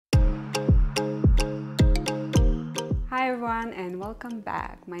Hi everyone and welcome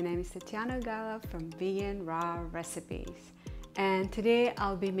back. My name is Tatiana Gala from Vegan Raw Recipes, and today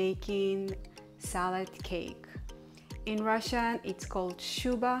I'll be making salad cake. In Russian it's called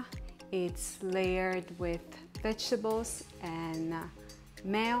Shuba. It's layered with vegetables and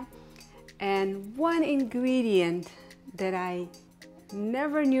mayo, and one ingredient that I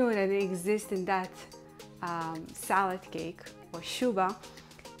never knew that it exists in that salad cake or Shuba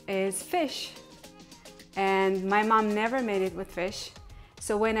is fish. And my mom never made it with fish.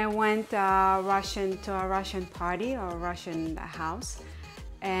 So when I went to a Russian party or Russian house,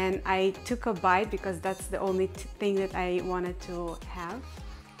 and I took a bite because that's the only thing that I wanted to have,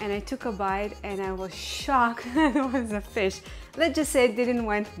 and I took a bite and I was shocked that it was a fish. Let's just say it didn't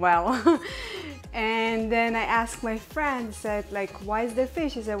went well. And then I asked my friend, said like, why is there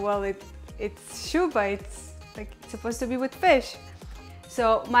fish? He said, well, it's Shuba, it's supposed to be with fish.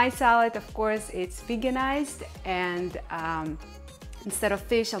 So my salad, of course, it's veganized, and instead of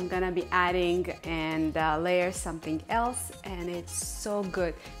fish, I'm gonna be adding and layer something else, and it's so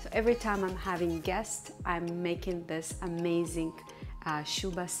good. So every time I'm having guests, I'm making this amazing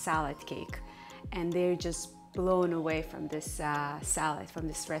Shuba salad cake, and they're just blown away from this salad, from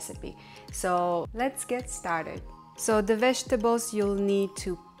this recipe. So let's get started. So the vegetables you'll need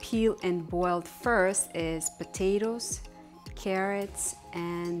to peel and boil first is potatoes, carrots,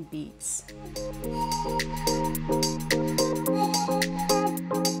 and beets.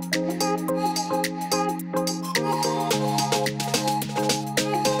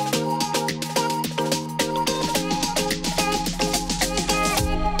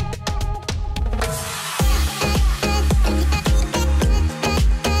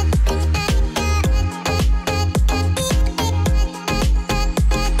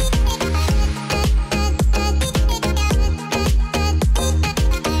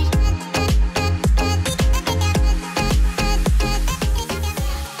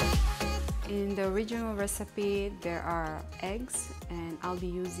 Original recipe, there are eggs, and I'll be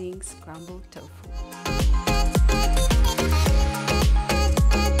using scrambled tofu.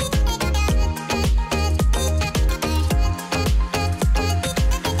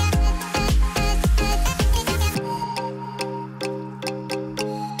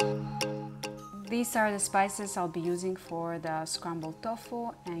 These are the spices I'll be using for the scrambled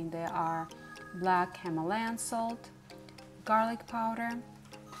tofu, and they are black Himalayan salt, garlic powder,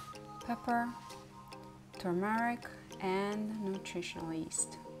 pepper, turmeric, and nutritional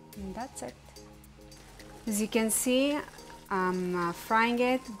yeast. And that's it. As you can see, I'm frying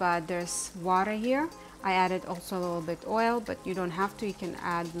it, but there's water here. I added also a little bit oil, but you don't have to. You can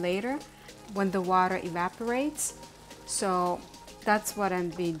add later when the water evaporates. So that's what I'll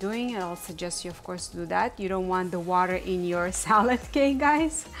be doing, and I'll suggest you, of course, to do that. You don't want the water in your salad cake,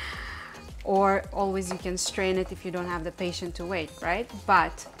 guys. Or always you can strain it if you don't have the patience to wait, right?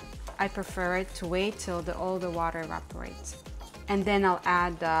 But I prefer it to wait till all the water evaporates, and then I'll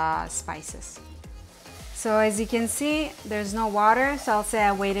add the spices. So as you can see, there's no water, so I'll say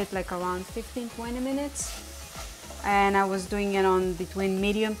I waited like around 15-20 minutes, and I was doing it on between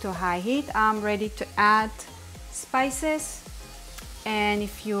medium to high heat. I'm ready to add spices, and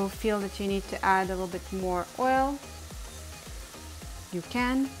if you feel that you need to add a little bit more oil, you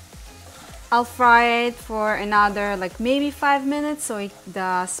can. I'll fry it for another like maybe 5 minutes so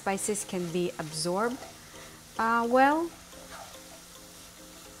the spices can be absorbed well.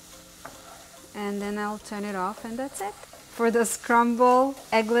 And then I'll turn it off, and that's it for the scramble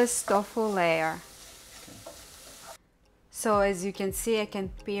eggless tofu layer. So as you can see, I can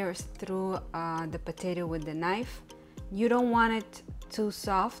pierce through the potato with the knife. You don't want it too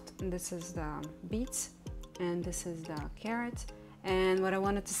soft. And this is the beets, and this is the carrots. And what I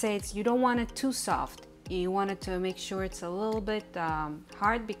wanted to say is you don't want it too soft. You want it to make sure it's a little bit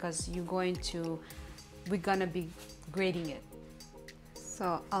hard, because we're gonna be grating it.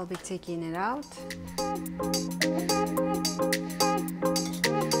 So I'll be taking it out.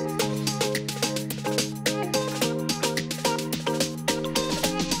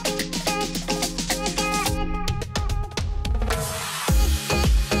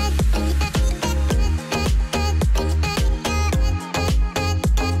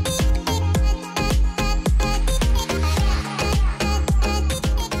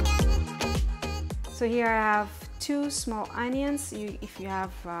 So here I have 2 small onions. If you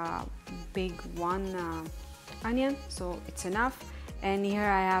have a big one onion, so it's enough. And here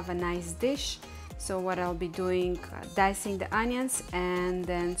I have a nice dish. So what I'll be doing, dicing the onions and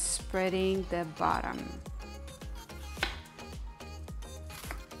then spreading the bottom.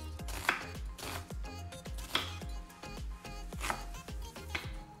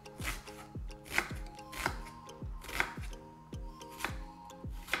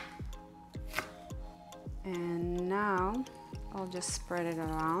 I'll just spread it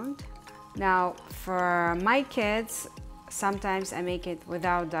around. Now for my kids, sometimes I make it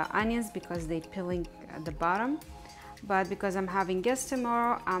without the onions because they peeling at the bottom, but because I'm having guests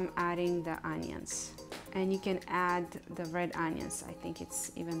tomorrow, I'm adding the onions. And you can add the red onions. I think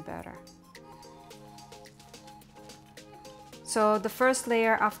it's even better. So the first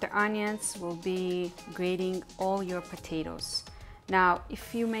layer after onions will be grating all your potatoes. Now,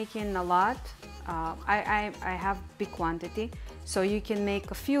 if you're making a lot, I have big quantity, so you can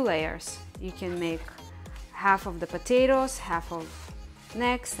make a few layers. You can make half of the potatoes, half of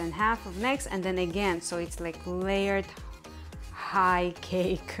next, and half of next, and then again, so it's like layered high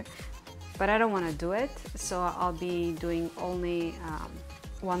cake. But I don't want to do it, so I'll be doing only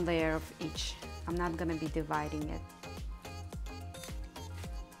one layer of each. I'm not gonna be dividing it.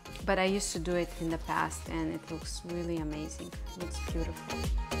 But I used to do it in the past and it looks really amazing. It looks beautiful.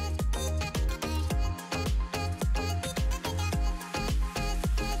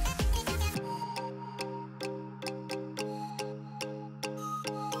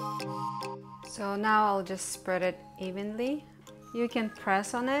 So now I'll just spread it evenly. You can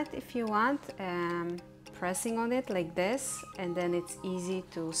press on it if you want, pressing on it like this, and then it's easy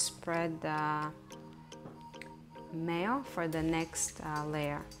to spread the mayo for the next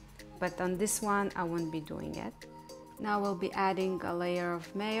layer. But on this one, I won't be doing it. Now we'll be adding a layer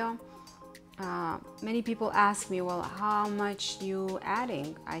of mayo. Many people ask me, well, how much you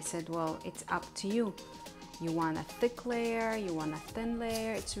adding? I said, well, it's up to you. You want a thick layer, you want a thin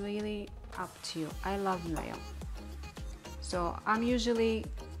layer, it's really up to you. I love mayo. So I'm usually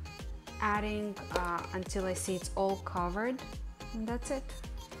adding until I see it's all covered, and that's it.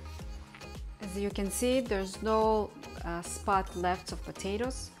 As you can see, there's no spot left of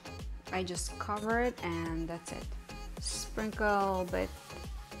potatoes. I just cover it and that's it. Sprinkle a bit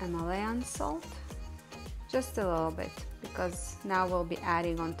Himalayan salt, just a little bit, because now we'll be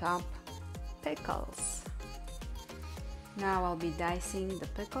adding on top pickles. Now I'll be dicing the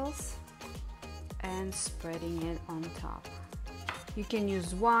pickles and spreading it on top. You can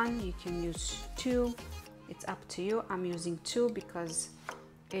use one, you can use two, it's up to you. I'm using two because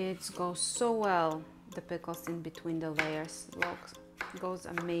it goes so well, the pickles in between the layers. Goes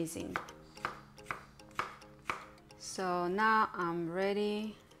amazing. So now I'm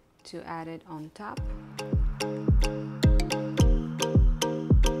ready to add it on top.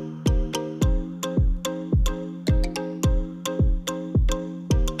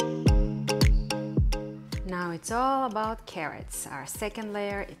 Now it's all about carrots. Our second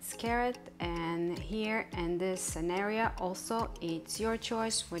layer, it's carrot, and here in this area also it's your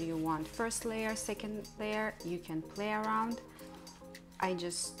choice whether you want first layer, second layer. You can play around. I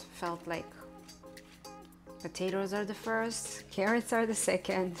just felt like potatoes are the first, carrots are the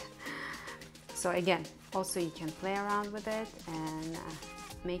second. So again, also you can play around with it and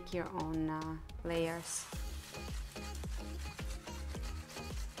make your own layers.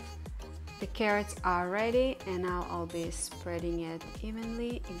 The carrots are ready, and now I'll be spreading it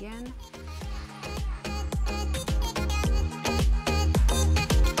evenly again.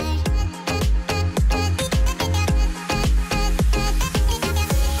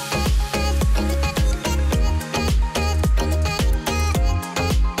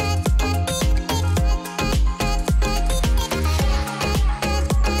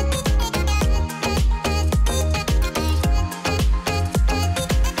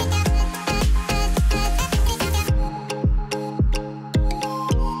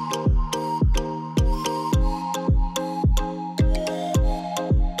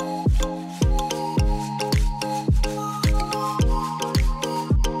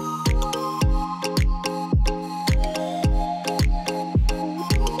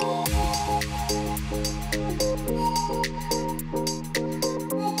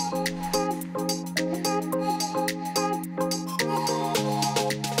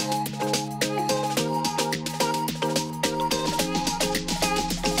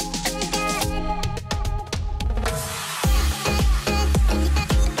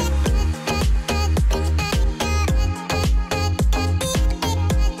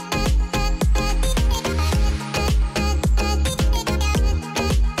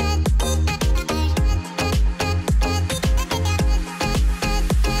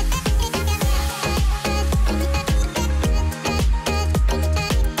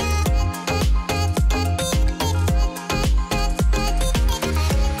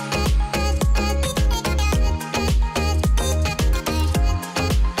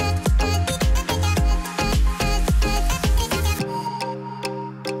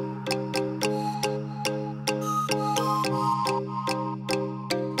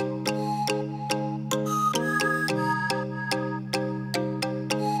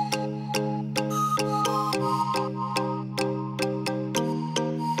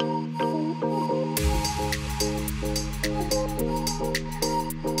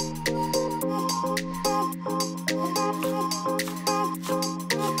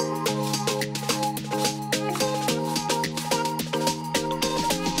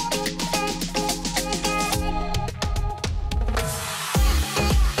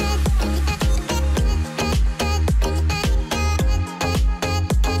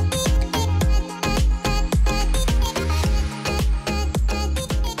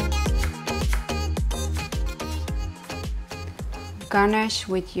 Garnish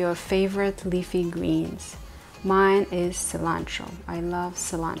with your favorite leafy greens. Mine is cilantro. I love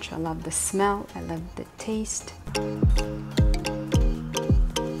cilantro. I love the smell. I love the taste.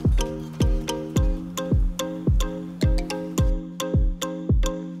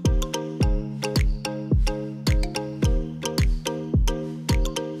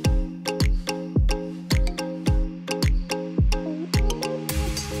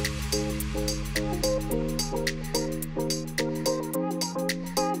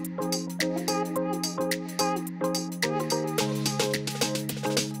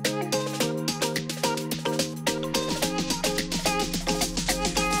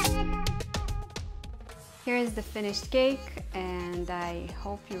 Here is the finished cake, and I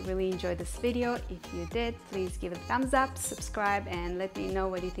hope you really enjoyed this video. If you did, please give it a thumbs up, subscribe, and let me know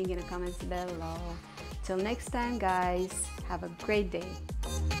what you think in the comments below. Till next time, guys, have a great day.